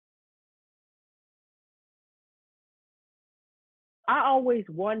I always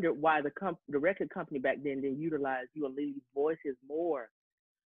wondered why the record company back then didn't utilize you and Lelee's voices more.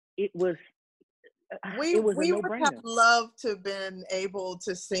 It was We it was a no would have brainer. loved to have been able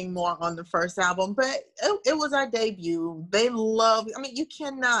to sing more on the first album, but it was our debut. They love. I mean, you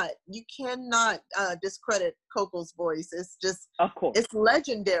cannot discredit Coco's voice. It's just, Of course. it's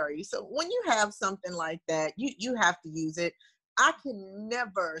legendary. So when you have something like that, you have to use it. I can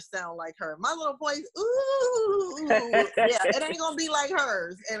never sound like her. My little voice, ooh, yeah, it ain't gonna be like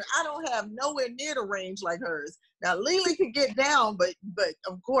hers, and I don't have nowhere near the range like hers. Now Lelee could get down, but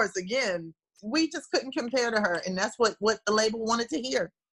of course, again, we just couldn't compare to her, and that's what the label wanted to hear.